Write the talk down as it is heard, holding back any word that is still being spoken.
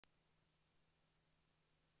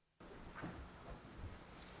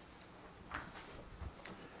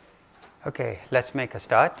Okay, let's make a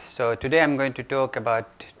start. So today I'm going to talk about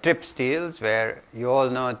TRIP steels, where you all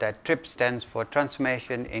know that TRIP stands for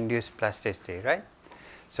Transformation-induced plasticity, right?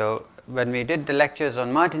 So when we did the lectures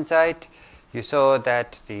on martensite, you saw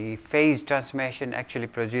that the phase transformation actually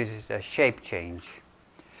produces a shape change.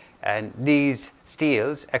 And these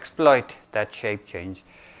steels exploit that shape change.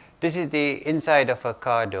 This is the inside of a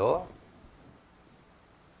car door.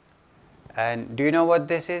 And do you know what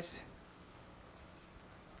this is?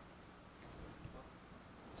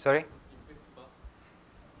 Sorry?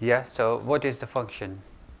 Yeah, so what is the function?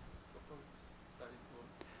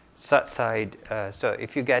 Side. So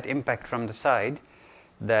if you get impact from the side,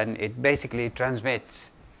 then it basically transmits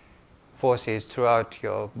forces throughout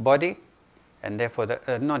your body, and therefore,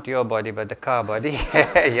 not your body, but the car body.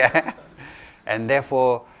 Yeah. And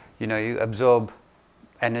therefore, you absorb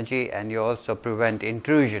energy and you also prevent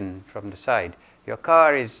intrusion from the side. Your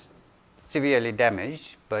car is severely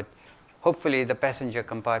damaged, but hopefully the passenger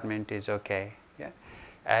compartment is okay. Yeah?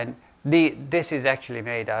 And this is actually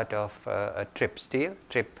made out of a TRIP steel,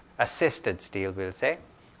 TRIP assisted steel, we'll say.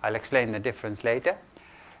 I'll explain the difference later.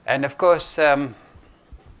 And of course,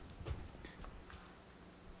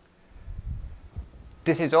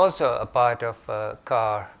 this is also a part of a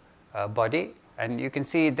car body. And you can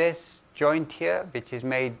see this joint here, which is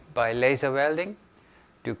made by laser welding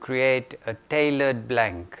to create a tailored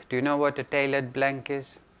blank. Do you know what a tailored blank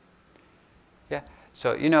is? Yeah.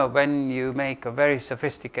 So, when you make a very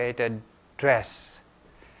sophisticated dress,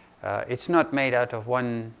 it's not made out of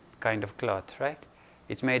one kind of cloth, right?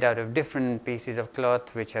 It's made out of different pieces of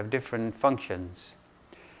cloth which have different functions.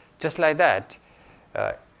 Just like that,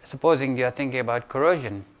 supposing you're thinking about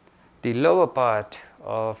corrosion, the lower part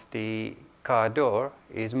of the car door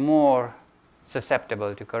is more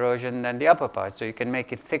susceptible to corrosion than the upper part. So you can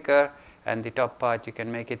make it thicker, and the top part you can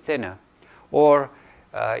make it thinner. Or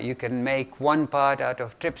you can make one part out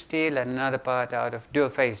of TRIP steel and another part out of dual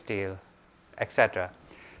phase steel, etc.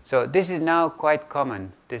 So this is now quite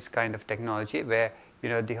common, this kind of technology, where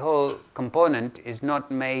the whole component is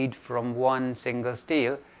not made from one single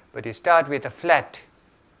steel, but you start with a flat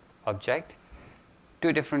object,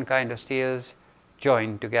 two different kinds of steels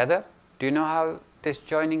joined together. Do you know how this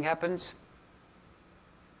joining happens?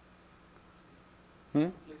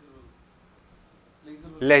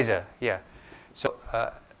 Laser, yeah. So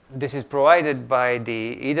this is provided by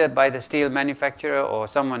either by the steel manufacturer or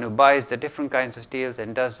someone who buys the different kinds of steels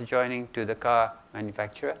and does the joining to the car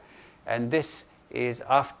manufacturer. And this is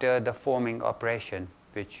after the forming operation,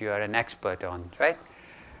 which you are an expert on, right?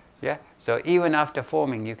 Yeah. So even after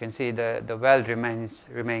forming, you can see the weld remains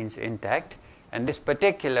intact. And this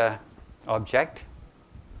particular object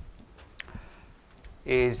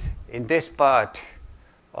is in this part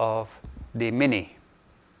of the Mini.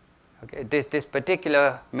 Okay, this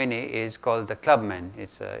particular Mini is called the Clubman.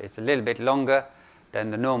 It's a little bit longer than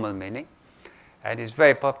the normal Mini, and it's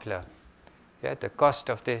very popular. Yeah, the cost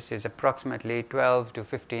of this is approximately 12,000 to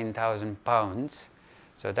 15,000 pounds.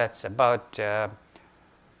 So that's about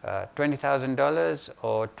 $20,000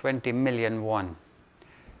 or 20 million won.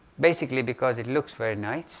 Basically because it looks very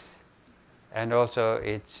nice, and also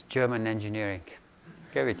it's German engineering,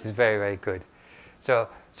 okay, which is very, very good. So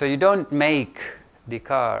you don't make the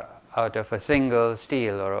car out of a single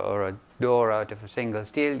steel or a door out of a single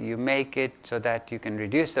steel. You make it so that you can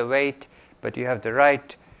reduce the weight, but you have the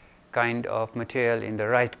right kind of material in the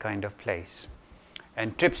right kind of place.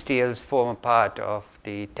 And TRIP steels form a part of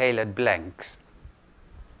the tailored blanks.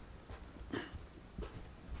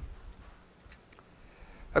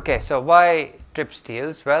 Okay, so why TRIP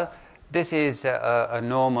steels? Well, this is a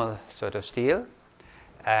normal sort of steel,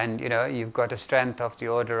 and you've got a strength of the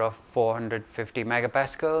order of 450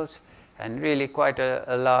 megapascals, and really quite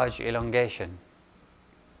a large elongation.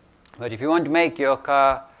 But if you want to make your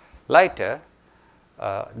car lighter,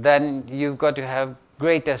 then you've got to have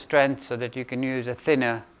greater strength so that you can use a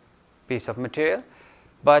thinner piece of material.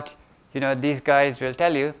 But these guys will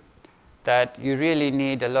tell you that you really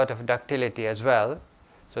need a lot of ductility as well,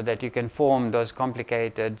 so that you can form those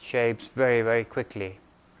complicated shapes very, very quickly,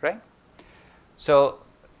 right? So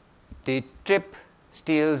the TRIP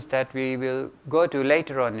steels that we will go to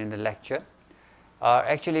later on in the lecture are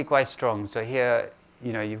actually quite strong. So here,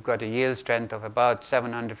 you've got a yield strength of about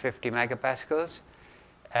 750 megapascals,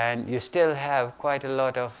 and you still have quite a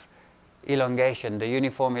lot of elongation. The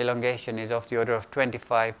uniform elongation is of the order of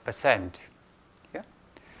 25%. Yeah?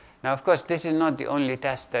 Now, of course, this is not the only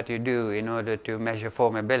test that you do in order to measure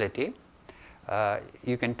formability.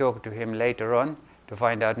 You can talk to him later on to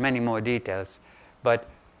find out many more details. But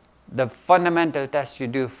the fundamental test you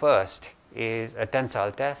do first is a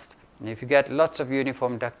tensile test, And if you get lots of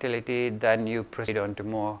uniform ductility, then you proceed on to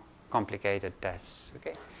more complicated tests.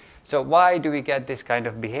 Okay? So why do we get this kind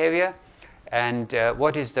of behavior? And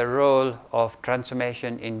what is the role of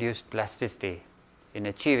transformation-induced plasticity in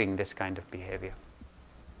achieving this kind of behavior?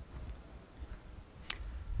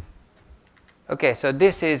 Okay, so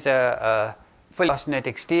this is a fully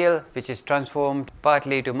austenitic steel which is transformed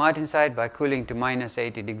partly to martensite by cooling to minus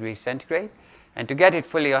 80 degrees centigrade. And to get it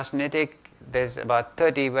fully austenitic, there's about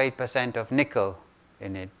 38% of nickel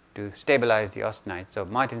in it to stabilize the austenite. So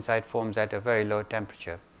martensite forms at a very low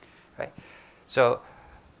temperature. Right? So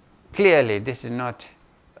clearly this is not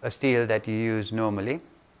a steel that you use normally.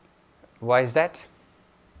 Why is that?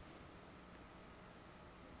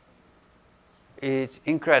 It's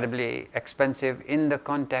incredibly expensive in the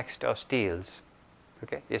context of steels.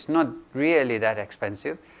 Okay? It's not really that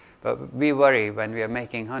expensive, but we worry when we are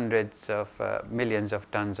making hundreds of millions of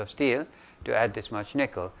tons of steel to add this much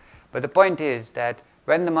nickel. But the point is that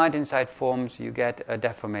when the martensite forms, you get a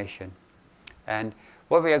deformation. And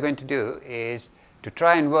what we are going to do is to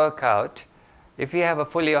try and work out, if we have a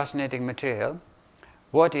fully austenitic material,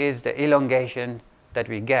 what is the elongation that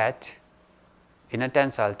we get in a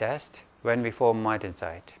tensile test when we form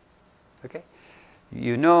martensite. Okay?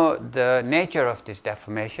 You know the nature of this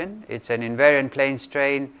deformation. It's an invariant plane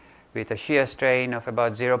strain with a shear strain of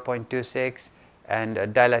about 0.26 and a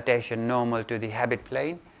dilatation normal to the habit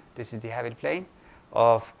plane. This is the habit plane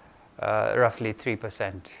of roughly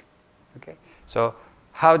 3%. Okay? So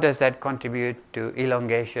how does that contribute to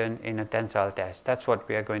elongation in a tensile test? That's what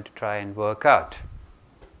we are going to try and work out.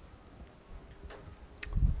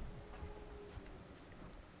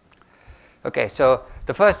 Okay, so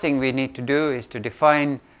the first thing we need to do is to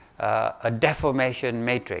define a deformation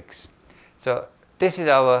matrix. So this is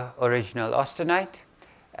our original austenite,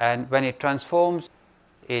 and when it transforms,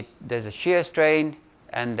 there's a shear strain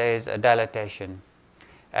and there's a dilatation.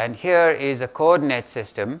 And here is a coordinate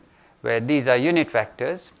system where these are unit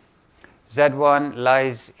vectors. Z1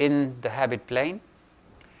 lies in the habit plane,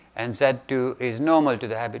 and Z2 is normal to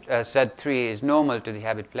the habit. Z3 is normal to the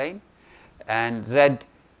habit plane, and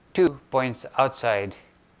Z2 points outside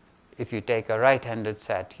if you take a right-handed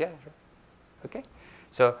set here. Okay?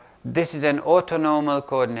 So this is an orthonormal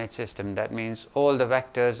coordinate system. That means all the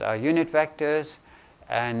vectors are unit vectors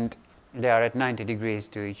and they are at 90 degrees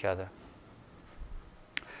to each other.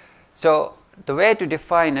 So the way to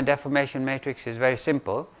define a deformation matrix is very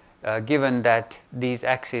simple, given that these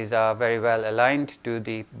axes are very well aligned to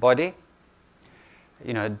the body.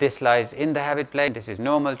 You know, this lies in the habit plane, this is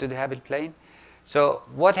normal to the habit plane. So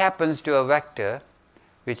what happens to a vector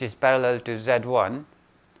which is parallel to Z1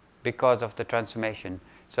 because of the transformation?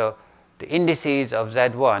 So the indices of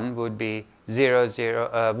Z1 would be 0,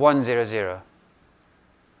 0, 1, 0, 0.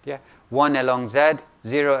 Yeah? 1 along Z,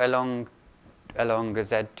 0 along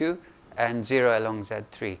Z2, and 0 along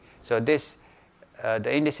Z3. So this,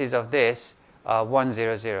 the indices of this are 1,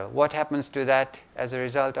 0, 0. What happens to that as a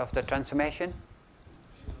result of the transformation?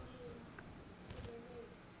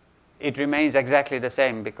 It remains exactly the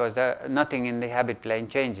same because nothing in the habit plane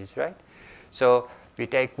changes, right? So we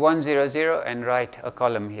take 1, 0, 0 and write a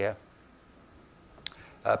column here.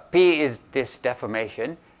 P is this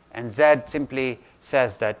deformation, and Z simply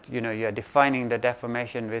says that you are defining the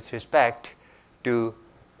deformation with respect to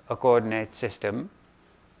a coordinate system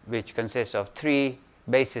which consists of 3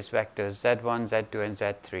 basis vectors, Z1, Z2, and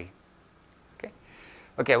Z3. Okay?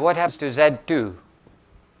 Okay, what happens to Z2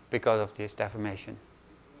 because of this deformation?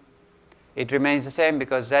 It remains the same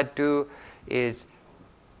because Z2 is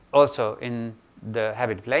also in the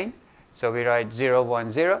habit plane. So we write 0,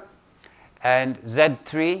 1, 0. And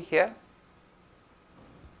Z3 here,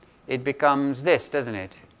 it becomes this, doesn't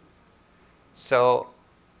it? So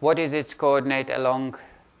what is its coordinate along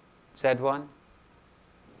Z1?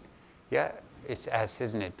 Yeah, it's S,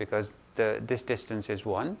 isn't it? Because this distance is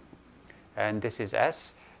 1 and this is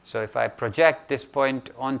S. So if I project this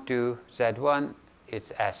point onto Z1,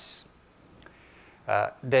 it's S.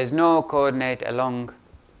 There's no coordinate along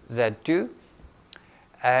Z2,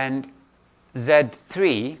 and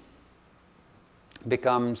Z3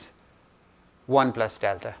 becomes 1 plus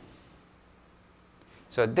delta.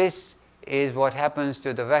 So this is what happens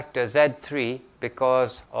to the vector Z3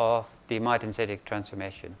 because of the martensitic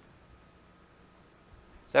transformation.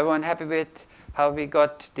 Is everyone happy with how we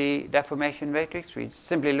got the deformation matrix? We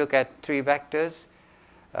simply look at 3 vectors,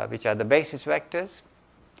 which are the basis vectors.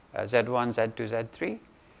 Z1, Z2, Z3,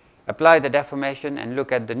 apply the deformation and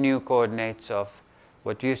look at the new coordinates of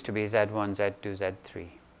what used to be Z1, Z2, Z3.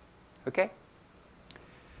 Okay?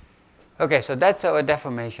 Okay, so that's our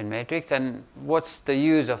deformation matrix. And what's the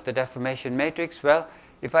use of the deformation matrix? Well,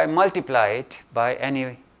 if I multiply it by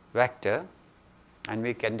any vector, and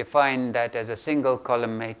we can define that as a single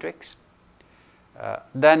column matrix,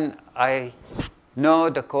 then I know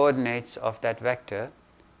the coordinates of that vector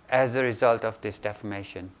as a result of this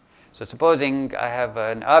deformation. So supposing I have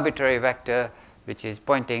an arbitrary vector which is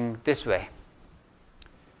pointing this way,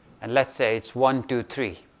 and let's say it's 1, 2,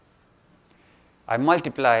 3. I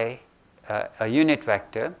multiply a unit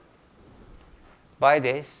vector by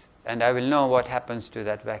this, and I will know what happens to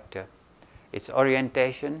that vector, its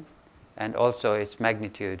orientation and also its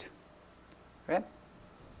magnitude. Right?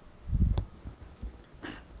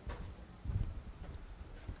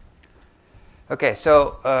 Okay,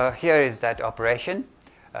 so here is that operation.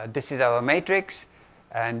 This is our matrix,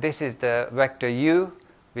 and this is the vector u,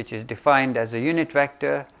 which is defined as a unit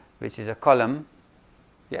vector, which is a column.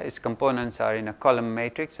 Yeah, its components are in a column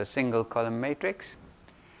matrix, a single column matrix.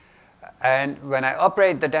 And when I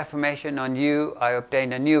operate the deformation on u, I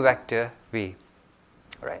obtain a new vector v.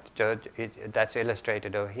 Right? So that's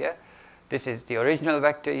illustrated over here. This is the original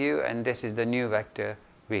vector u, and this is the new vector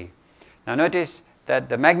v. Now notice that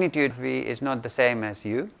the magnitude v is not the same as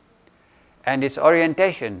u, and its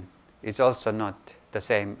orientation is also not the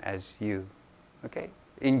same as u. Okay?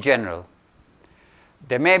 In general.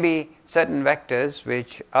 There may be certain vectors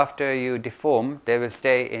which, after you deform, they will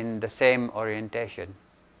stay in the same orientation.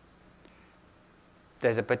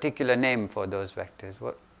 There's a particular name for those vectors.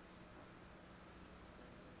 What?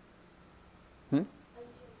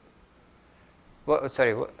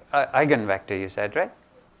 Sorry, eigenvector you said, right?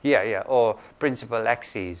 Yeah, or principal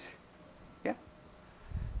axes. Yeah?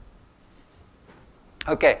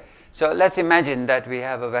 Okay, so let's imagine that we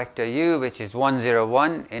have a vector u which is 1, 0,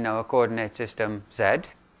 1 in our coordinate system z.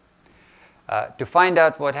 To find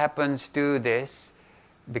out what happens to this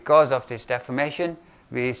because of this deformation,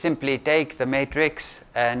 we simply take the matrix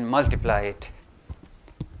and multiply it.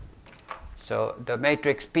 So the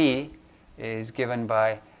matrix P is given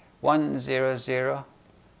by 1, 0, 0,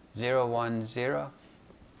 0, 1, 0,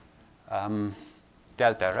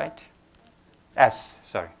 delta, right? S,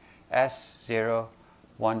 0,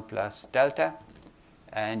 1 plus delta,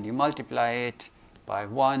 and you multiply it by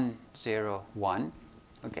 1, 0, 1.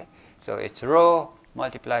 Okay, so it's row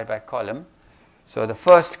multiplied by column. So the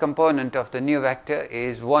first component of the new vector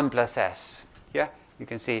is 1 plus s. Yeah, you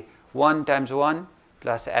can see 1 times 1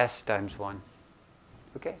 plus s times 1.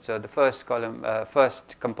 Okay, so the first column,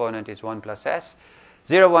 first component is 1 plus s.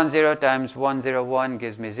 0, 1, 0 times 1, 0, 1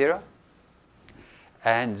 gives me 0.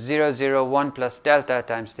 And 0, 0, 1 plus delta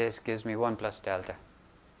times this gives me 1 plus delta.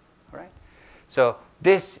 All right? So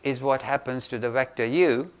this is what happens to the vector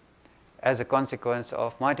u as a consequence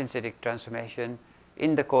of Martin-Sittig transformation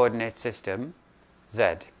in the coordinate system z.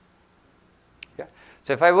 Yeah?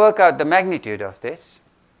 So if I work out the magnitude of this,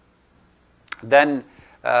 then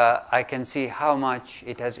I can see how much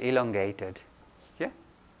it has elongated. Yeah?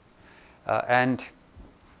 And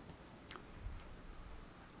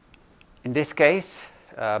in this case,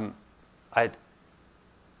 I'm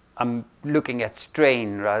looking at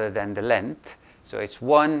strain rather than the length. So it's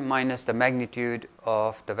 1 minus the magnitude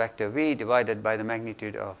of the vector v divided by the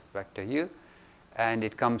magnitude of vector u, and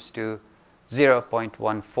it comes to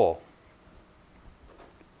 0.14.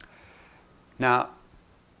 Now,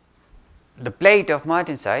 the plate of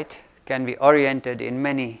martensite can be oriented in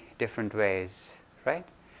many different ways, right?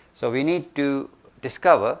 So we need to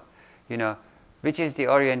discover, which is the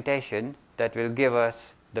orientation that will give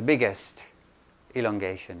us the biggest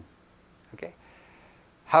elongation. Okay?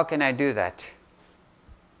 How can I do that?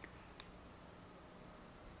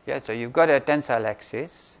 Yeah, so you've got a tensile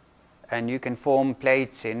axis, and you can form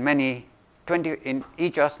plates in in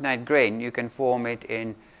each austenite grain, you can form it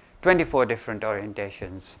in 24 different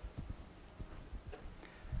orientations.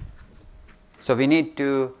 So we need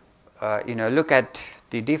to, look at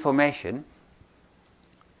the deformation.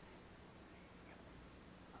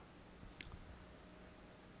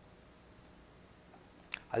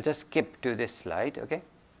 I'll just skip to this slide, okay,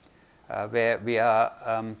 where we are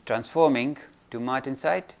transforming to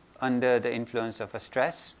martensite under the influence of a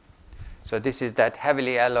stress. So this is that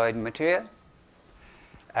heavily alloyed material,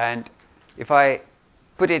 and if I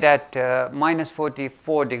put it at minus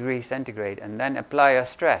 44 degrees centigrade and then apply a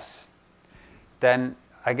stress, then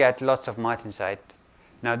I get lots of martensite.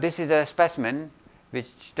 Now this is a specimen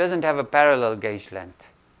which doesn't have a parallel gauge length,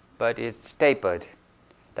 but it's tapered.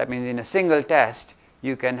 That means in a single test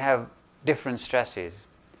you can have different stresses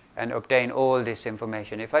and obtain all this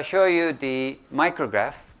information. If I show you the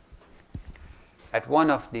micrograph at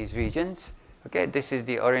one of these regions, okay, this is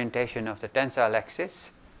the orientation of the tensile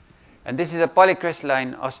axis, and this is a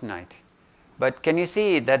polycrystalline austenite. But can you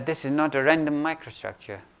see that this is not a random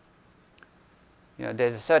microstructure? You know,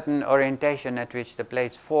 there's a certain orientation at which the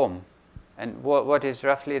plates form. And what is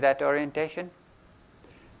roughly that orientation?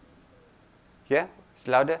 Yeah? It's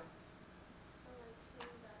louder?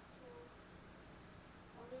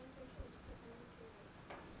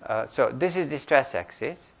 So this is the stress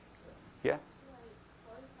axis. Yeah?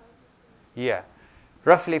 Yeah.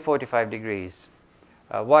 Roughly 45 degrees.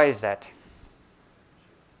 Why is that?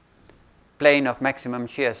 Plane of maximum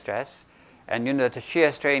shear stress. And you know the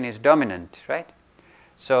shear strain is dominant, right?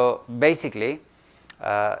 So basically,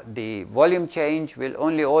 the volume change will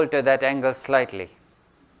only alter that angle slightly.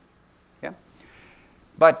 Yeah?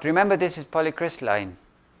 But remember, this is polycrystalline.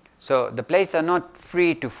 So the plates are not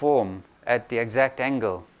free to form at the exact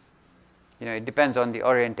angle. You know, it depends on the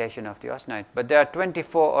orientation of the austenite. But there are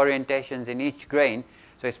 24 orientations in each grain,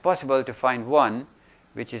 so it's possible to find one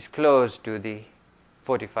which is close to the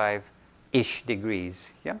 45-ish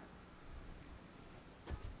degrees. Yeah?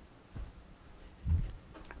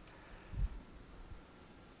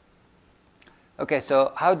 Okay,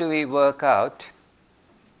 so how do we work out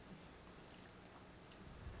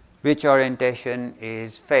which orientation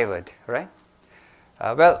is favored, right?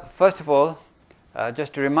 Well, first of all,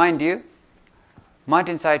 just to remind you,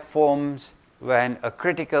 martensite forms when a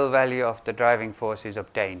critical value of the driving force is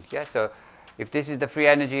obtained. Yeah? So if this is the free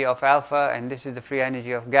energy of alpha and this is the free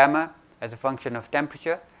energy of gamma as a function of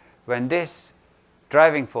temperature, when this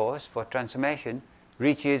driving force for transformation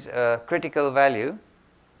reaches a critical value,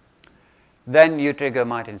 then you trigger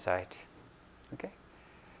martensite. Okay?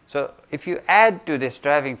 So if you add to this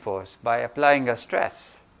driving force by applying a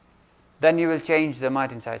stress, then you will change the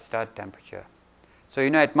martensite start temperature. So you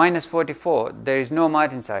know at minus 44, there is no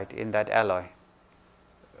martensite in that alloy,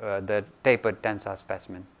 the tapered tensile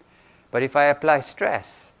specimen. But if I apply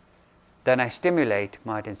stress, then I stimulate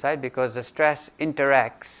martensite because the stress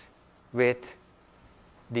interacts with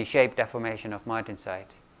the shape deformation of martensite.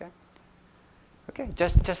 Okay,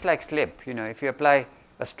 just like slip, you know, if you apply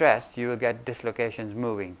a stress, you will get dislocations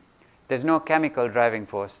moving. There's no chemical driving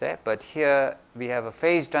force there, but here we have a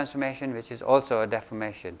phase transformation which is also a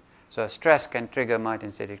deformation. So a stress can trigger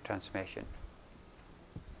martensitic transformation.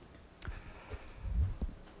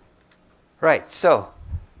 Right, so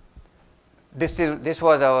this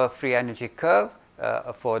was our free energy curve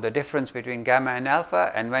for the difference between gamma and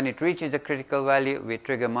alpha, and when it reaches a critical value, we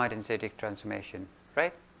trigger martensitic transformation,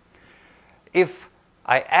 right? If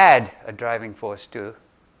I add a driving force to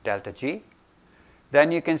delta G,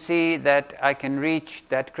 then you can see that I can reach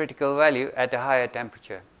that critical value at a higher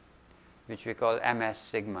temperature, which we call ms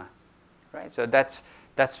sigma, right? So that's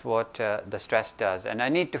what the stress does. And I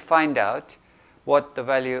need to find out what the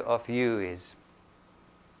value of U is.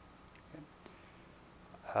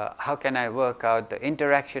 How can I work out the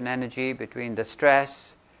interaction energy between the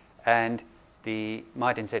stress and the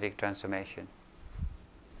martensitic transformation?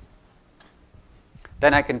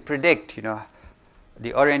 Then I can predict, you know,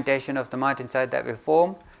 the orientation of the martensite that will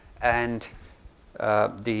form and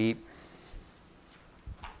the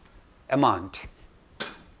amount.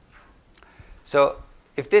 So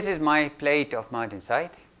if this is my plate of martensite,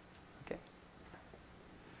 okay,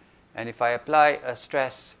 and if I apply a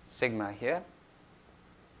stress sigma here,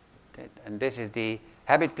 okay, and this is the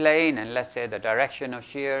habit plane, and let's say the direction of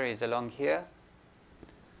shear is along here,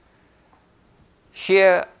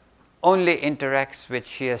 shear only interacts with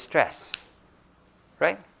shear stress,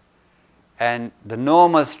 right? And the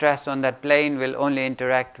normal stress on that plane will only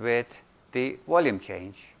interact with the volume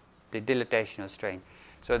change, the dilatational strain.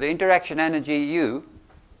 So the interaction energy U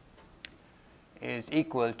is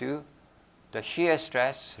equal to the shear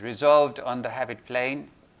stress resolved on the habit plane,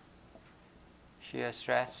 shear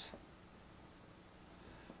stress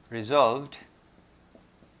resolved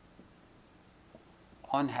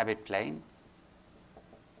on habit plane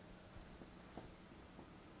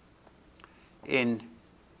in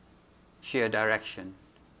shear direction.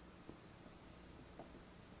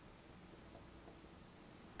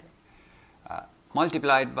 Okay.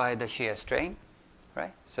 Multiplied by the shear strain,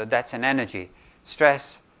 right? So that's an energy.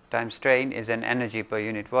 Stress times strain is an energy per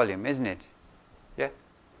unit volume, isn't it? Yeah?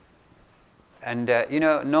 And you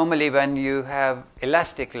know, normally when you have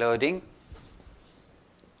elastic loading,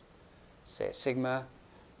 say sigma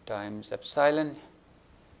times epsilon,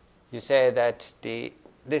 you say that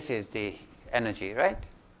this is the energy, right?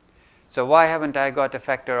 So why haven't I got a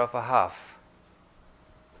factor of a half?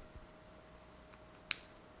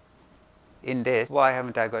 In this, why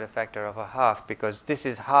haven't I got a factor of a half? Because this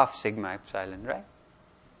is half sigma epsilon, right?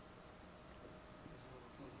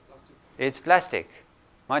 It's plastic.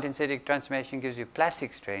 Martensitic transformation gives you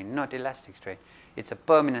plastic strain, not elastic strain. It's a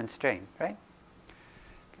permanent strain, right?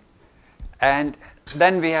 And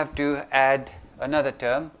then we have to add another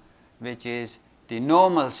term, which is the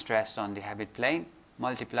normal stress on the habit plane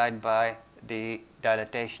multiplied by the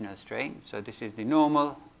dilatational strain. So this is the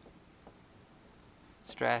normal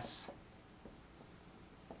stress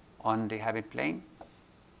on the habit plane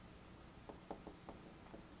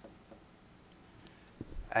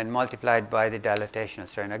and multiplied by the dilatational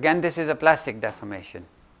strain. Again, this is a plastic deformation.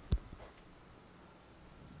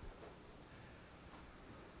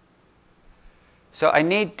 So I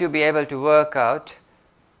need to be able to work out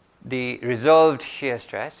the resolved shear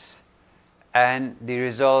stress and the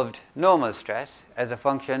resolved normal stress as a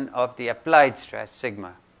function of the applied stress,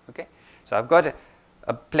 sigma. Okay? So I've got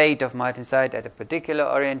a plate of martensite at a particular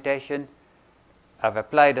orientation. I've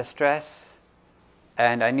applied a stress,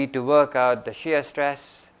 and I need to work out the shear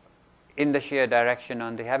stress in the shear direction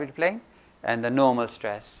on the habit plane and the normal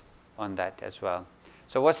stress on that as well.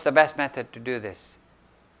 So what's the best method to do this?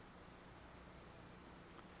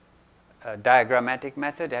 A diagrammatic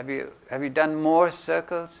method. Have you done Morse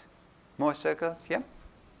circles? Morse circles? Yeah?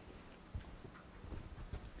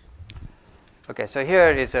 Okay, so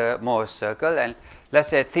here is a Morse circle, and let's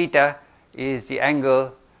say theta is the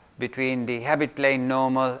angle between the habit plane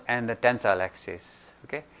normal and the tensile axis.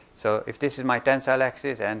 Okay? So if this is my tensile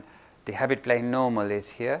axis and the habit plane normal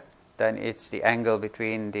is here, then it's the angle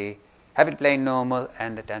between the habit plane normal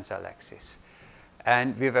and the tensile axis.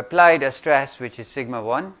 And we've applied a stress which is sigma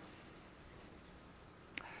 1.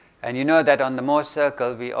 And you know that on the Morse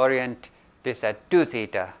circle we orient this at 2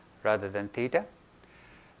 theta rather than theta.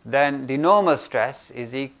 Then the normal stress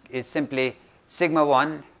is simply sigma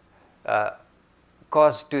 1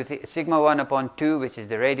 cos 2 sigma 1 upon 2, which is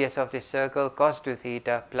the radius of this circle, cos 2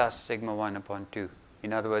 theta plus sigma 1 upon 2.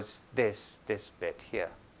 In other words, this bit here,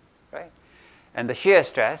 right? And the shear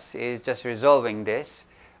stress is just resolving this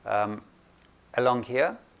along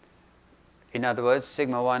here. In other words,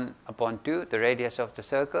 sigma 1 upon 2, the radius of the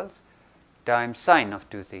circles, times sine of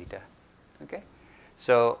 2 theta. Okay?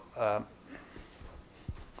 So,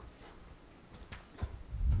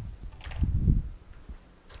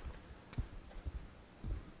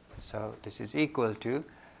 this is equal to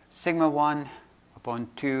sigma 1 upon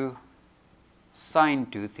 2 sine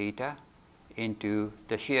 2 theta into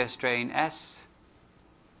the shear strain S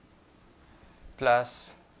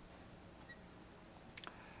plus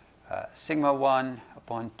sigma 1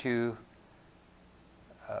 upon 2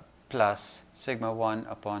 plus sigma 1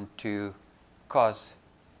 upon 2 cos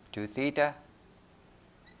 2 theta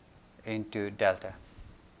into delta.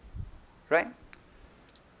 Right?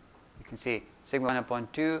 You can see sigma 1 upon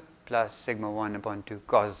 2 plus sigma 1 upon 2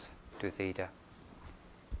 cos 2 theta.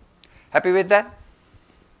 Happy with that?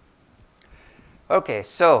 Okay,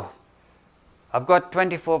 so I've got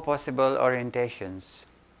 24 possible orientations.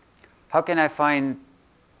 How can I find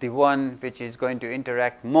the one which is going to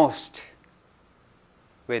interact most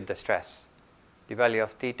with the stress? The value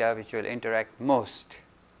of theta which will interact most.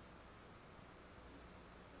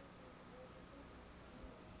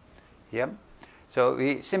 Yeah. So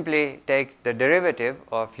we simply take the derivative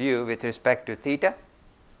of u with respect to theta.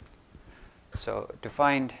 So to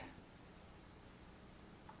find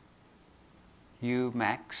u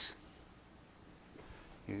max,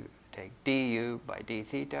 you take du by d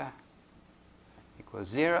theta equals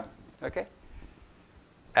 0, okay?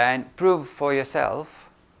 And prove for yourself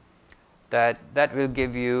that that will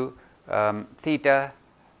give you theta,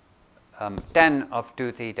 tan of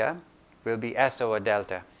 2 theta will be s over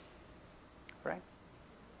delta, right?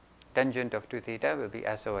 Tangent of 2 theta will be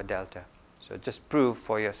s over delta. So just prove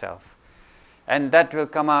for yourself. And that will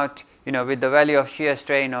come out, with the value of shear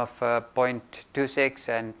strain of 0.26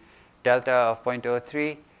 and delta of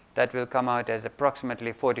 0.03, that will come out as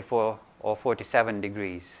approximately 44 or 47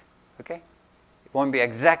 degrees. Okay? It won't be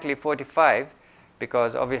exactly 45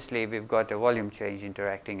 because obviously we've got a volume change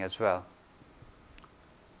interacting as well.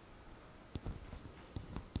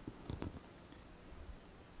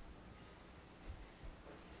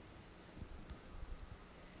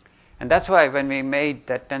 And that's why when we made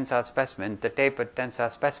that tensile specimen, the tapered tensile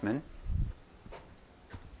specimen,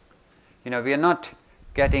 we are not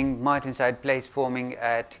getting martensite plates forming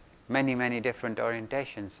at many, many different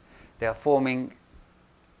orientations. They are forming,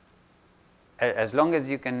 as long as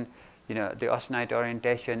you can, the austenite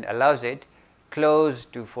orientation allows it, close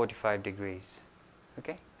to 45 degrees.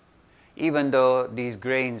 Okay? Even though these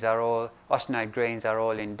grains are all, austenite grains are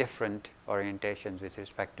all in different orientations with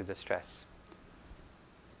respect to the stress.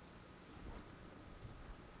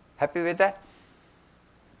 Happy with that?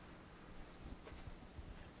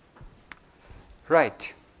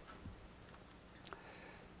 Right.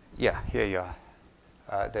 Yeah, here you are.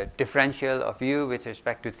 the differential of u with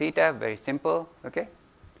respect to theta, very simple, okay?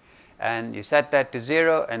 And you set that to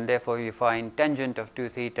 0, and therefore you find tangent of 2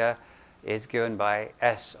 theta is given by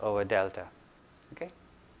s over delta, okay?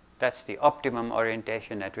 That's the optimum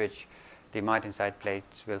orientation at which the martensite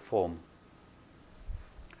plates will form.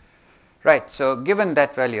 Right, so given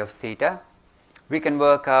that value of theta, we can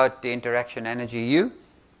work out the interaction energy u.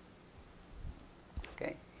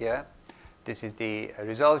 Okay, here, this is the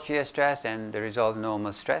resolved shear stress and the resolved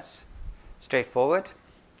normal stress. Straightforward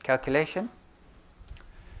calculation.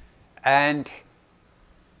 And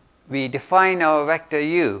we define our vector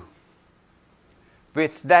u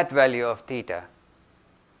with that value of theta.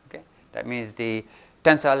 Okay, that means the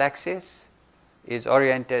tensile axis is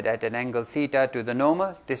oriented at an angle theta to the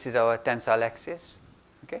normal. This is our tensile axis.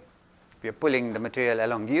 Okay, we are pulling the material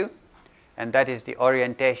along u, and that is the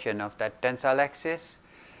orientation of that tensile axis.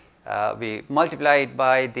 We multiply it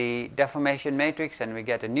by the deformation matrix, and we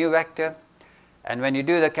get a new vector. And when you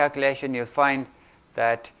do the calculation, you'll find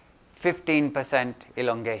that 15%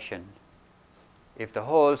 elongation. If the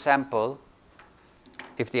whole sample,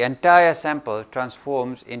 if the entire sample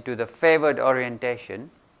transforms into the favored orientation,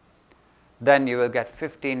 then you will get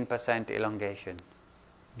 15% elongation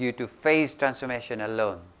due to phase transformation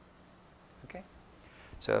alone. Okay?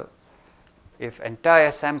 So, if entire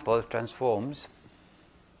sample transforms,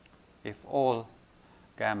 if all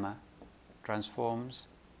gamma transforms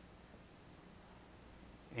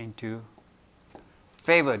into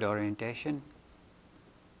favored orientation,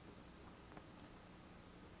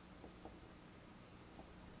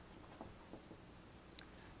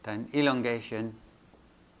 then elongation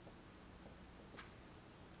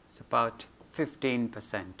is about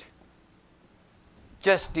 15%,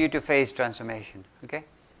 just due to phase transformation. Okay?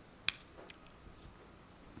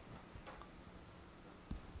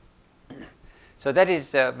 So that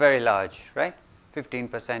is very large, right?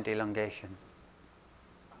 15% elongation.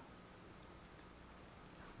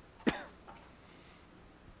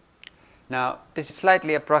 Now, this is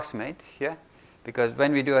slightly approximate here, because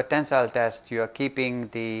when we do a tensile test, you are keeping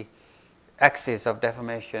the axis of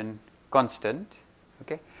deformation constant.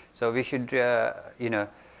 Okay, so we should, you know,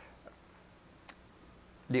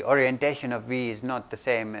 the orientation of V is not the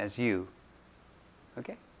same as U.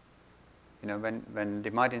 Okay, you know, when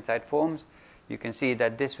the martensite forms, you can see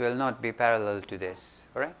that this will not be parallel to this.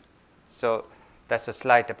 All right, so that's a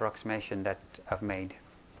slight approximation that I've made.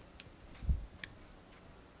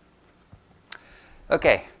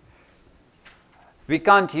 Okay, we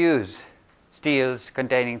can't use steels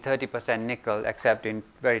containing 30% nickel except in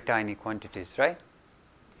very tiny quantities, right?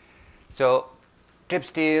 So, trip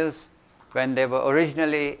steels, when they were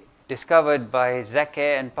originally discovered by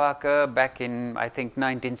Zecke and Parker back in, I think,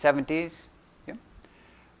 1970s, yeah,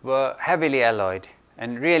 were heavily alloyed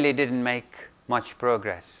and really didn't make much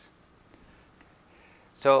progress.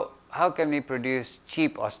 So, how can we produce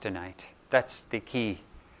cheap austenite? That's the key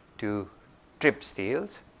to trip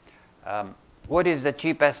steels. What is the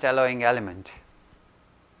cheapest alloying element?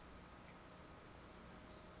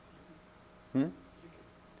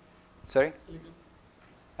 Sorry?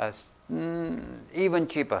 Even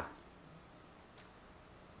cheaper.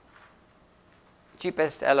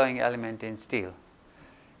 Cheapest alloying element in steel.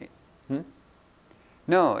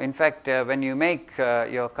 No, in fact, when you make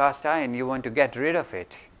your cast iron, you want to get rid of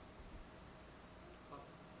it.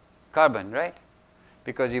 Carbon, right?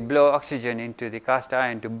 Because you blow oxygen into the cast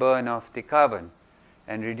iron to burn off the carbon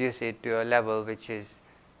and reduce it to a level which is,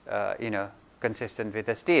 you know, consistent with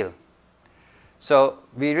the steel. So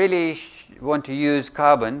we really want to use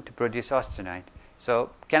carbon to produce austenite. So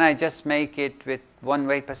can I just make it with 1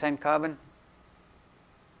 weight % carbon?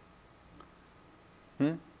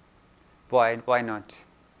 Why not?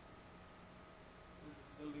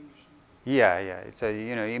 Yeah. So,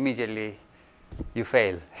 you know, immediately you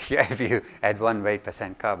fail if you add 1 weight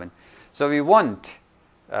 % carbon. So we want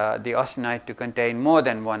the austenite to contain more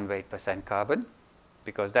than 1 weight % carbon,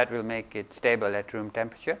 because that will make it stable at room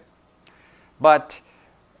temperature. But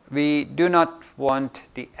we do not want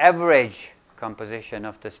the average composition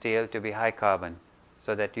of the steel to be high carbon,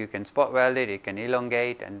 so that you can spot weld it, it can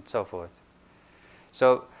elongate, and so forth.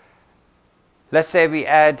 So let's say we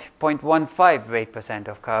add 0.15 weight %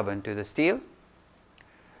 of carbon to the steel.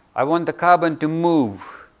 I want the carbon to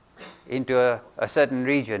move into a certain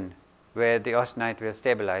region where the austenite will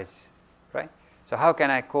stabilize, right? So how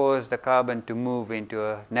can I cause the carbon to move into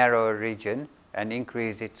a narrower region and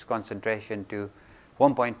increase its concentration to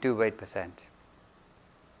 1.2 weight %?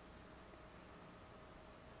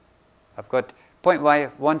 I've got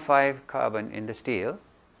 0.15 carbon in the steel,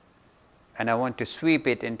 and I want to sweep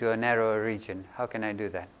it into a narrower region. How can I do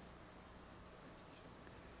that?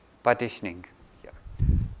 partitioning.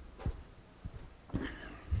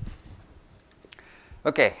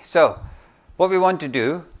 Okay, so what we want to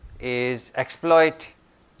do is exploit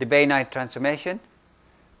the bainite transformation,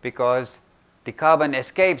 because the carbon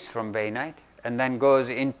escapes from bainite and then goes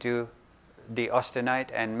into the austenite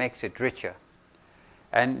and makes it richer.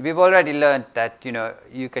 And we've already learned that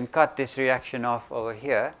you can cut this reaction off over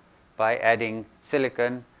here by adding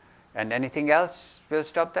silicon, and anything else will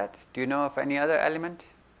stop that. Do you know of any other element?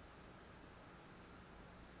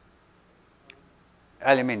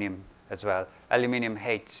 Aluminium as well. Aluminium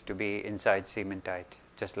hates to be inside cementite,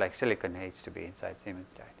 just like silicon hates to be inside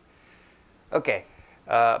cementite. Okay,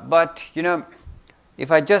 but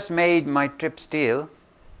if I just made my trip steel,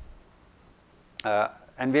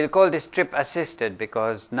 and we'll call this trip assisted,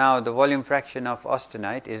 because now the volume fraction of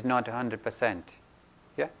austenite is not 100%.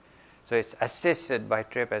 Yeah, so it's assisted by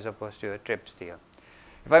trip as opposed to a trip steel.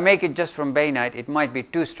 If I make it just from bainite, it might be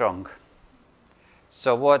too strong.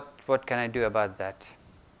 So what can I do about that?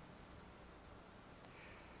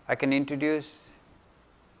 I can introduce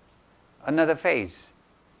another phase.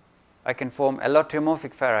 I can form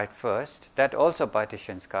allotriomorphic ferrite first. That also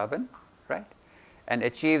partitions carbon, right? And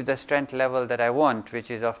achieve the strength level that I want,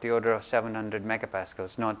 which is of the order of 700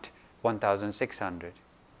 megapascals, not 1,600.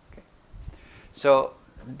 Okay. So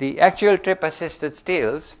the actual trip-assisted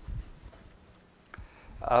steels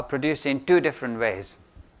are produced in two different ways.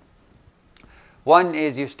 One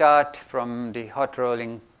is you start from the hot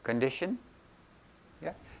rolling condition.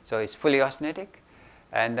 Yeah? So it's fully austenitic,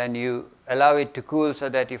 and then you allow it to cool so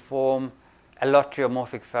that you form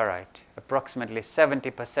allotriomorphic ferrite. Approximately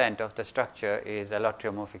 70% of the structure is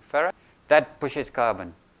allotriomorphic ferrite. That pushes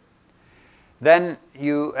carbon. Then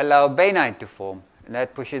you allow bainite to form, and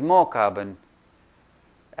that pushes more carbon.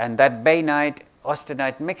 And that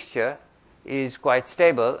bainite-austenite mixture is quite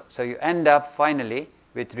stable, so you end up finally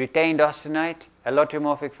with retained austenite,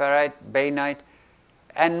 allotriomorphic ferrite, bainite,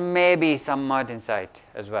 and maybe some martensite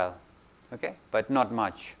as well, okay, but not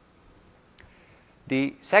much.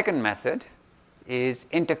 The second method is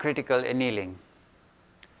intercritical annealing.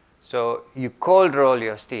 So you cold roll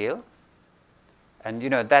your steel, and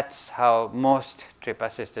that's how most trip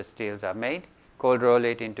assisted steels are made. Cold roll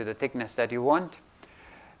it into the thickness that you want,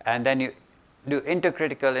 and then you do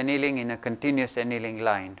intercritical annealing in a continuous annealing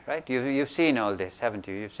line, right? You've seen all this, haven't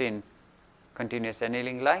you? You've seen continuous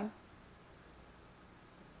annealing line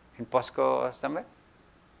in POSCO or somewhere?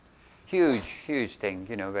 Huge thing,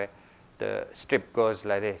 where the strip goes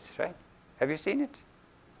like this, right? Have you seen it?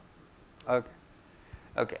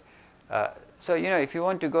 Okay. So if you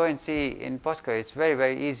want to go and see in POSCO, it's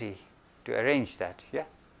very easy to arrange that. Yeah.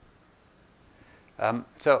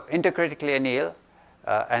 So intercritically anneal,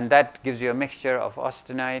 and that gives you a mixture of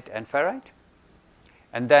austenite and ferrite,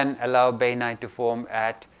 and then allow bainite to form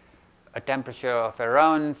at a temperature of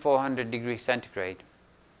around 400 degrees centigrade.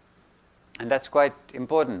 And that's quite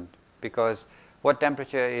important, because what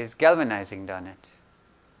temperature is galvanizing done at?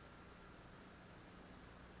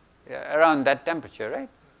 Yeah, around that temperature, right?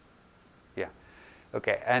 Yeah.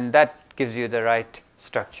 Okay, and that gives you the right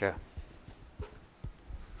structure.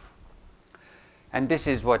 And this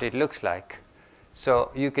is what it looks like.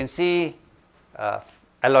 So you can see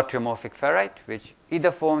allotriomorphic ferrite, which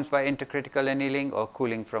either forms by intercritical annealing or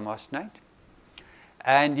cooling from austenite.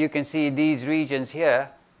 And you can see these regions here,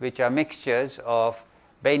 which are mixtures of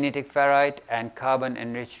bainitic ferrite and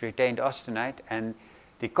carbon-enriched retained austenite, and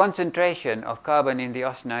the concentration of carbon in the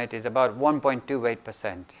austenite is about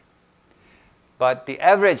 1.28%. But the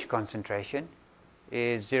average concentration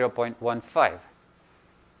is 0.15.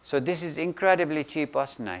 So this is incredibly cheap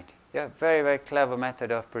austenite. Yeah, very clever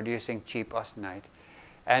method of producing cheap austenite.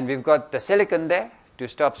 And we've got the silicon there to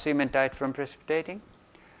stop cementite from precipitating.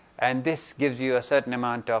 And this gives you a certain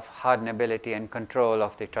amount of hardenability and control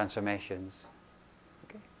of the transformations.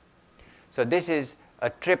 Okay. So this is a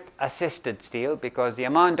trip-assisted steel, because the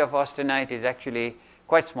amount of austenite is actually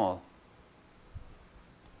quite small.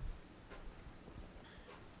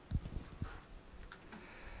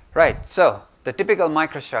 Right, so the typical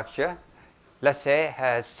microstructure, let's say,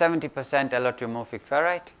 has 70% allotriomorphic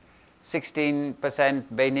ferrite, 16%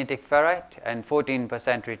 bainitic ferrite, and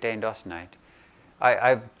 14% retained austenite.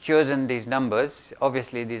 I've chosen these numbers.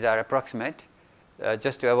 Obviously, these are approximate,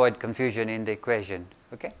 just to avoid confusion in the equation.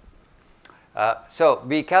 Okay. So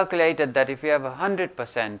we calculated that if we have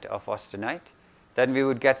 100% of austenite, then we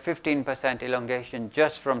would get 15% elongation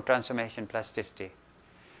just from transformation plasticity.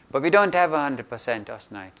 But we don't have 100%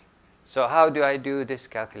 austenite. So how do I do this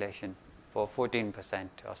calculation for 14%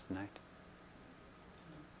 austenite?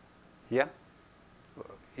 Yeah?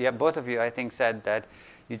 Yeah, both of you, I think, said that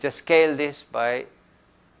you just scale this by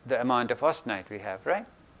the amount of austenite we have, right?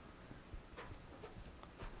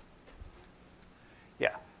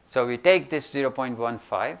 Yeah. So we take this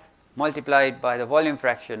 0.15, multiply it by the volume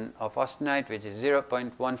fraction of austenite, which is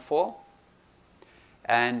 0.14,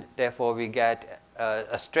 and therefore we get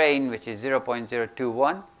a strain which is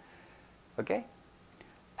 0.021, okay?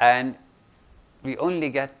 And we only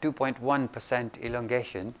get 2.1%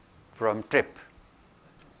 elongation from trip.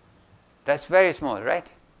 That's very small, right?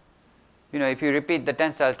 You know, if you repeat the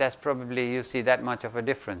tensile test, probably you'll see that much of a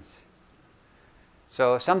difference.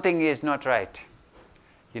 So something is not right.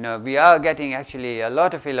 You know, we are getting actually a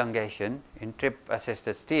lot of elongation in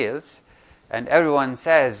trip-assisted steels, and everyone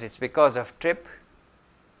says it's because of trip,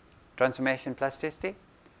 transformation plasticity.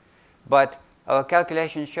 But our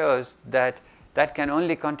calculation shows that that can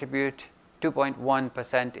only contribute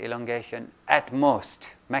 2.1% elongation at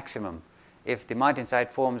most, maximum, if the martensite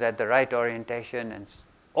forms at the right orientation and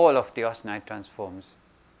all of the austenite transforms.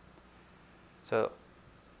 So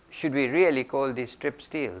should we really call these trip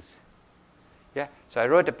steels? Yeah. So I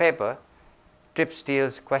wrote a paper, trip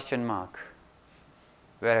steels question mark,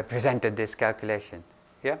 where I presented this calculation.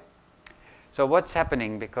 Yeah. So what's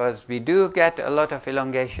happening? Because we do get a lot of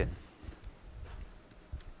elongation.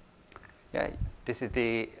 Yeah. This is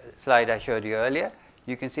the slide I showed you earlier.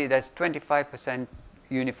 You can see that's 25%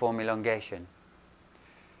 uniform elongation.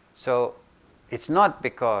 So it's not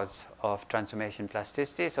because of transformation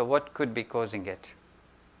plasticity. So what could be causing it?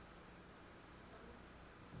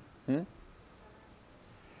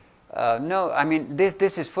 No, I mean,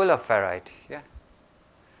 this is full of ferrite, yeah.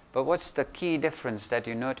 But what's the key difference that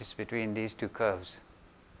you notice between these two curves?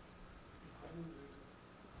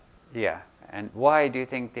 Yeah, and why do you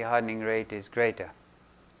think the hardening rate is greater?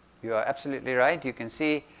 You are absolutely right. You can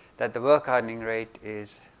see that the work hardening rate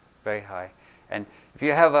is very high. And if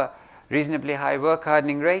you have a reasonably high work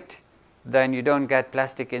hardening rate, then you don't get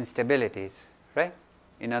plastic instabilities, right?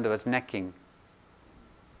 In other words, necking.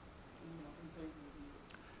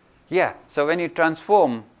 Yeah, so when you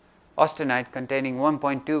transform austenite containing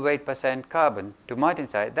 1.28% carbon to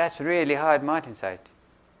martensite, that's really hard martensite.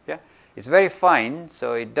 Yeah, it's very fine,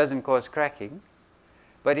 so it doesn't cause cracking,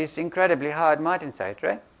 but it's incredibly hard martensite,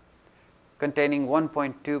 right? Containing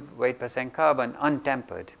 1.28% carbon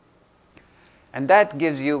untempered. And that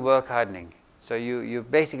gives you work hardening. So you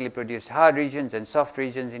basically produce hard regions and soft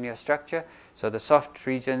regions in your structure. So the soft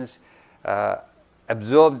regions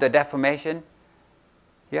absorb the deformation,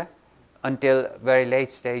 yeah, until very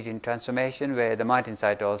late stage in transformation where the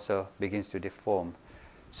martensite also begins to deform.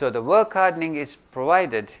 So the work hardening is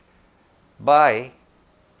provided by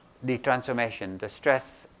the transformation, the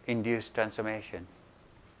stress-induced transformation.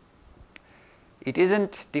 It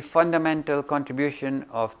isn't the fundamental contribution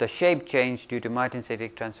of the shape change due to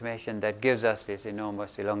martensitic transformation that gives us this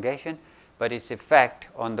enormous elongation, but its effect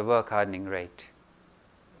on the work hardening rate.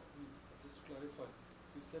 Just to clarify,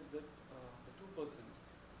 you said that the 2%, so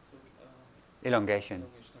elongation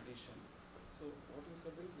addition. So what you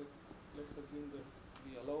said is, let's assume that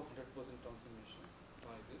we allow 100% transformation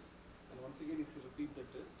by this, and once again, if you repeat the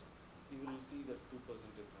test, you will see that 2%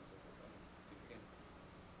 differences. If you can.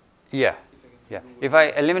 Yeah. Yeah. If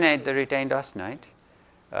I eliminate the retained austenite,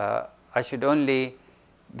 I should only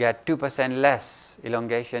get 2% less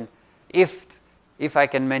elongation if I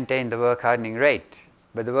can maintain the work hardening rate.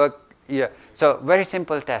 But the work, yeah. So very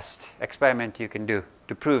simple test experiment you can do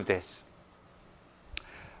to prove this.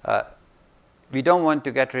 We don't want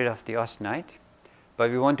to get rid of the austenite,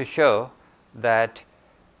 but we want to show that,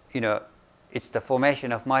 you know, it's the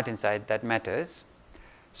formation of martensite that matters.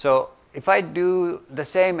 So if I do the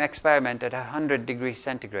same experiment at 100 degrees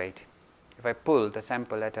centigrade, if I pull the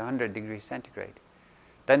sample at 100 degrees centigrade,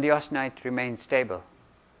 then the austenite remains stable.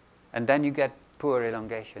 And then you get poor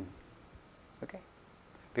elongation. Okay?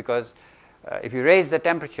 Because if you raise the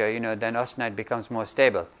temperature, you know, then austenite becomes more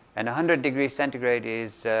stable. And 100 degrees centigrade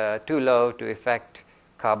is too low to affect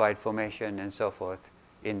carbide formation and so forth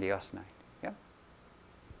in the austenite. Yeah?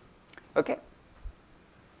 Okay?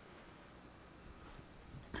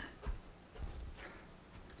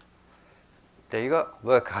 There you go,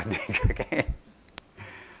 work hardening. Okay.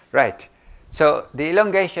 Right. So the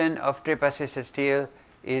elongation of trip-assisted steel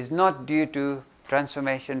is not due to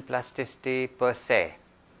transformation plasticity per se,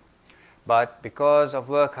 but because of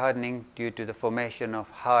work hardening due to the formation of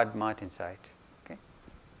hard martensite. Okay.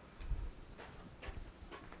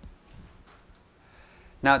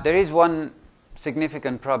 Now there is one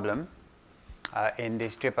significant problem in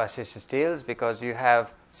these trip-assisted steels, because you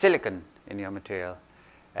have silicon in your material,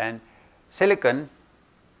 and silicon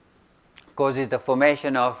causes the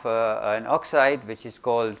formation of an oxide which is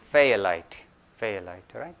called fayalite.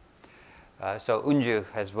 All right? So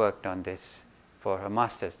Unju has worked on this for her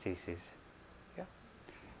master's thesis.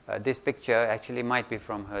 Yeah. This picture actually might be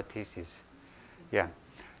from her thesis. Yeah.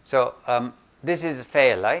 So this is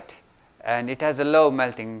phaelite, and it has a low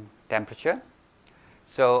melting temperature.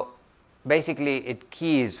 So basically it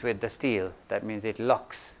keys with the steel. That means it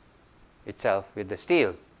locks itself with the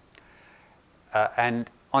steel. And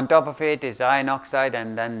on top of it is iron oxide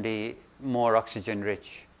and then the more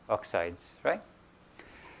oxygen-rich oxides, right?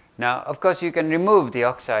 Now, of course, you can remove the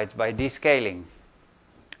oxides by descaling.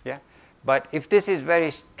 Yeah? But if this is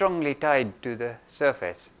very strongly tied to the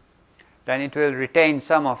surface, then it will retain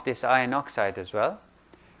some of this iron oxide as well,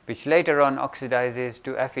 which later on oxidizes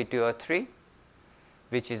to Fe2O3,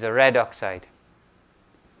 which is a red oxide.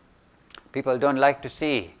 People don't like to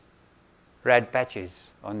see red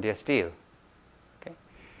patches on their steel. Okay?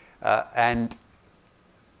 And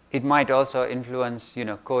it might also influence,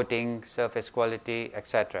 coating, surface quality,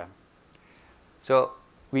 etc. So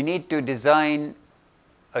we need to design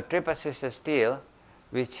a trip-assisted steel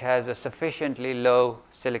which has a sufficiently low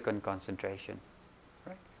silicon concentration,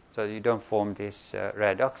 right? So you don't form this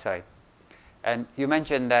red oxide. And you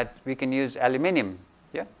mentioned that we can use aluminum,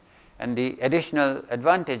 yeah? And the additional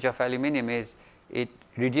advantage of aluminum is it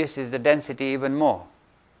reduces the density even more,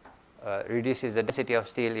 reduces the density of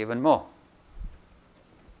steel even more.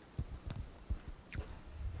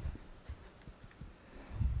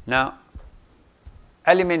 Now,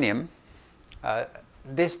 aluminum,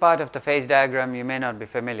 this part of the phase diagram you may not be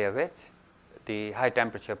familiar with, the high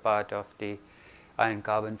temperature part of the iron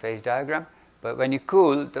carbon phase diagram. But when you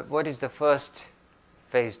cool, what is the first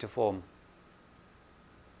phase to form?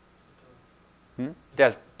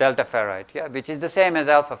 Delta ferrite, yeah, which is the same as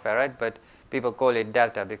alpha ferrite, but people call it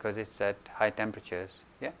delta because it's at high temperatures,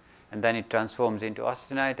 yeah. And then it transforms into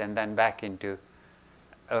austenite and then back into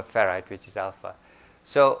ferrite, which is alpha.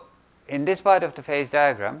 So in this part of the phase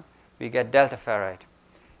diagram, we get delta ferrite.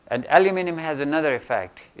 And aluminum has another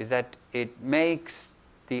effect, is that it makes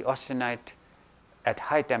the austenite at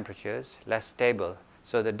high temperatures less stable.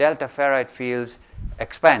 So the delta ferrite fields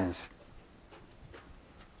expands.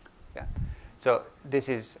 Yeah. So this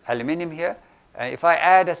is aluminum here. If I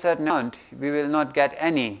add a certain amount, we will not get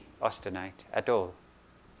any austenite at all.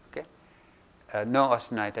 Okay? No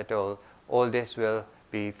austenite at all. All this will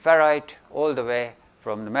be ferrite all the way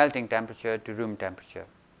from the melting temperature to room temperature.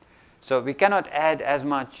 So we cannot add as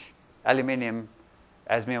much aluminum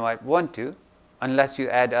as we might want to unless you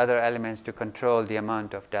add other elements to control the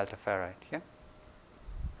amount of delta ferrite. Yeah?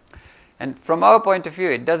 And from our point of view,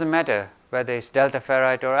 it doesn't matter whether it's delta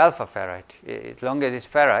ferrite or alpha ferrite. As long as it's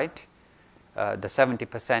ferrite, the 70%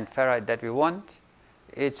 ferrite that we want,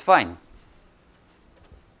 it's fine.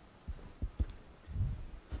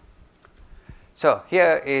 So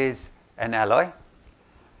here is an alloy.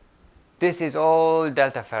 This is all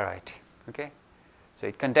delta ferrite, okay? So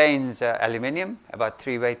it contains aluminum, about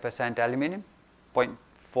 3 weight% aluminum,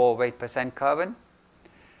 0.4 weight% carbon,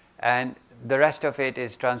 and the rest of it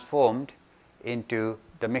is transformed into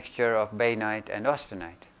the mixture of bainite and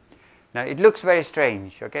austenite. Now it looks very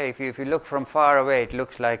strange, okay? If you look from far away, it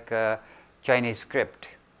looks like Chinese script,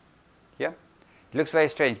 yeah? It looks very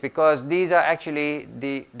strange because these are actually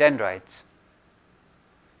the dendrites.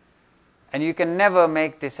 And you can never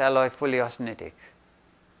make this alloy fully austenitic,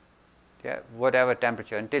 yeah, whatever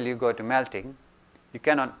temperature, until you go to melting. You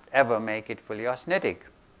cannot ever make it fully austenitic.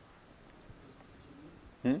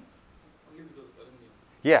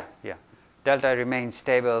 Yeah, yeah. Delta remains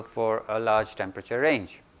stable for a large temperature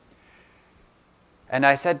range. And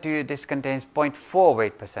I said to you this contains 0.4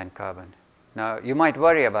 weight% carbon. Now you might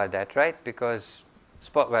worry about that, right? Because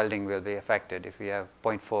spot welding will be affected if we have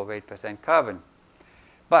 0.4 weight% carbon.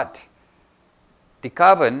 But the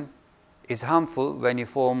carbon is harmful when you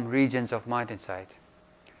form regions of martensite.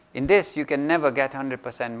 In this, you can never get 100%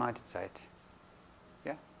 martensite,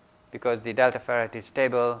 yeah? Because the delta ferrite is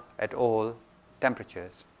stable at all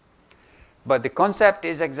temperatures. But the concept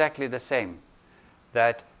is exactly the same,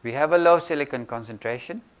 that we have a low silicon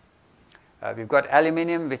concentration. We've got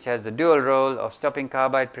aluminum, which has the dual role of stopping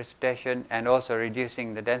carbide precipitation and also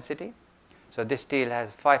reducing the density. So this steel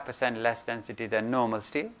has 5% less density than normal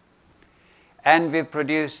steel. And we've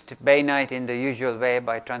produced bainite in the usual way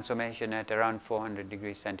by transformation at around 400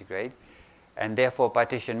 degrees centigrade, and therefore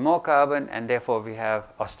partition more carbon, and therefore we have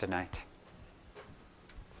austenite.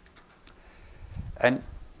 And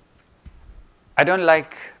I don't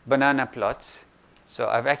like banana plots, so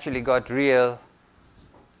I've actually got real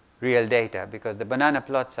data, because the banana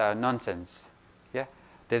plots are nonsense. Yeah?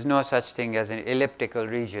 There's no such thing as an elliptical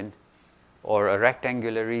region or a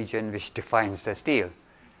rectangular region which defines the steel.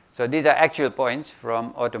 So these are actual points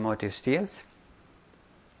from automotive steels.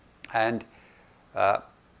 And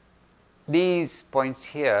these points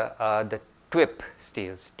here are the TWIP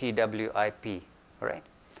steels, TWIP, all right?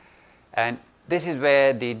 And this is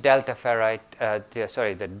where the delta ferrite,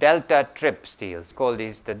 the delta trip steels, call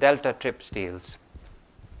these the delta trip steels.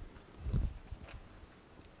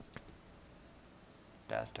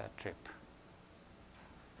 Delta trip.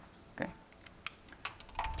 Okay.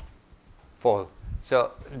 Fall.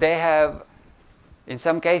 So they have, in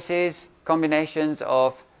some cases, combinations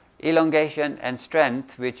of elongation and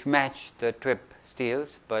strength which match the TWIP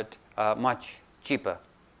steels, but are much cheaper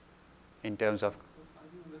in terms of. I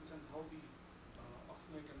didn't understand how the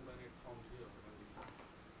austenite and baryte formed here.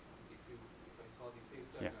 If I saw the phase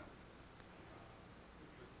diagram,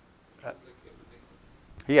 it looks like everything.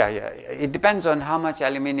 Yeah, it depends on how much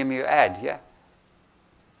aluminum you add. Yeah.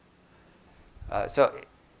 So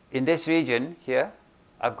in this region here,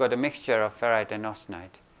 I've got a mixture of ferrite and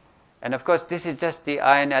austenite. And of course, this is just the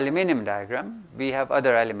iron aluminum diagram. We have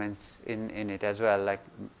other elements in it as well, like,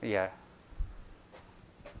 yeah.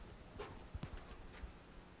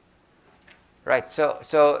 Right,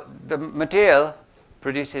 so the material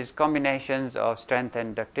produces combinations of strength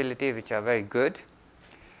and ductility which are very good.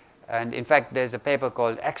 And in fact, there's a paper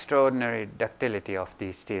called Extraordinary Ductility of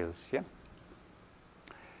these steels. Yeah.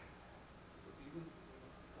 Even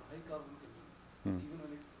high carbon content, even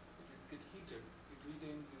when it gets heated, it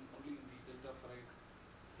retains only in the delta ferrite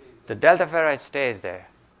phase. The delta ferrite stays there.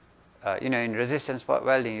 In resistance spot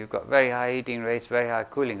welding, you've got very high heating rates, very high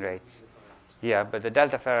cooling rates. Yeah, but the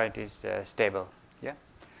delta ferrite is stable. Yeah.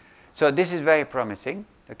 So this is very promising.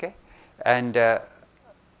 Okay, and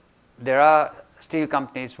there are steel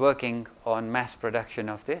companies working on mass production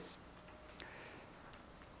of this.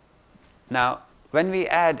 Now, when we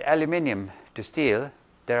add aluminium to steel,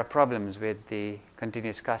 there are problems with the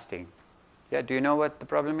continuous casting. Yeah, do you know what the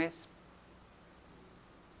problem is?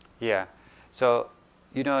 Yeah, so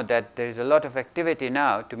you know that there is a lot of activity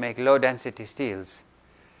now to make low density steels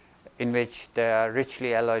in which they are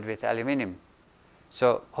richly alloyed with aluminium.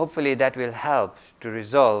 So hopefully that will help to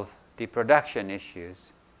resolve the production issues.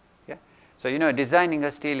 So, designing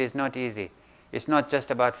a steel is not easy. It's not just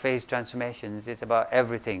about phase transformations, it's about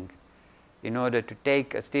everything. In order to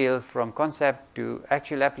take a steel from concept to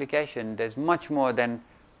actual application, there's much more than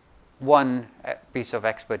one piece of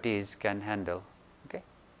expertise can handle.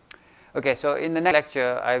 Okay, so in the next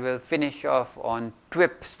lecture, I will finish off on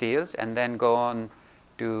TWIP steels and then go on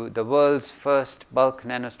to the world's first bulk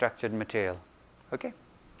nanostructured material. Okay,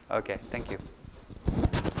 thank you.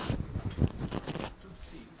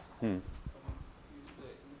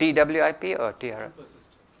 TWIP or TRF?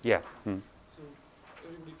 Yeah. So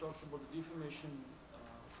everybody talks about the deformation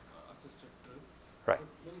assisted trip. Right.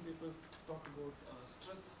 But many papers talk about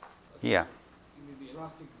stress assisted in the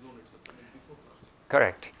elastic zone itself, before plastic.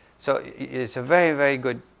 Correct. So it's a very, very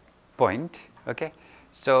good point. Okay.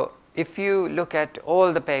 So if you look at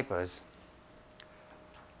all the papers,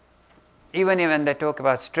 even when they talk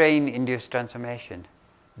about strain-induced transformation,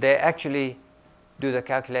 they actually do the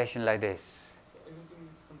calculation like this.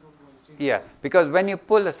 Yeah, because when you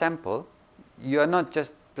pull a sample, you are not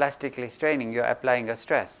just plastically straining, you are applying a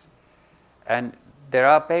stress. And there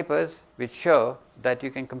are papers which show that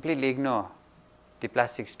you can completely ignore the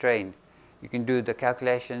plastic strain. You can do the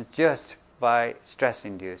calculations just by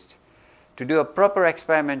stress-induced. To do a proper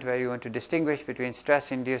experiment where you want to distinguish between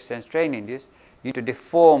stress-induced and strain-induced, you need to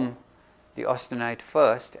deform the austenite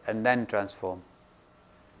first and then transform,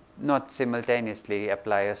 not simultaneously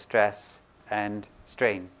apply a stress and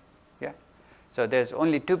strain. Yeah? So there's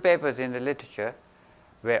only 2 papers in the literature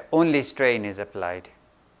where only strain is applied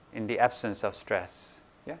in the absence of stress.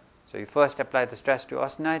 Yeah? So you first apply the stress to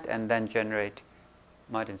austenite and then generate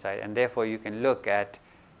martensite, and therefore you can look at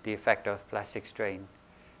the effect of plastic strain.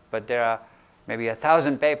 But there are maybe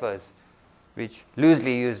 1,000 papers which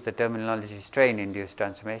loosely use the terminology strain-induced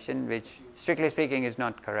transformation, which strictly speaking is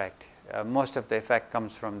not correct. Most of the effect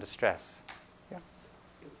comes from the stress. Yeah.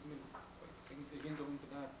 So, again coming to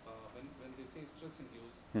that, when they say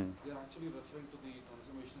stress-induced, they are actually referring to the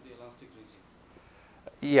transformation of the elastic region.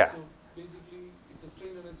 Yeah. So basically, if the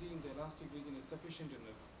strain energy in the elastic region is sufficient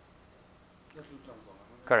enough, that will transform.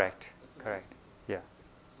 Correct. Correct. Yeah.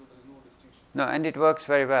 So there is no distinction. No, and it works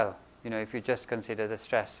very well. If you just consider the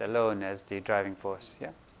stress alone as the driving force. Yeah.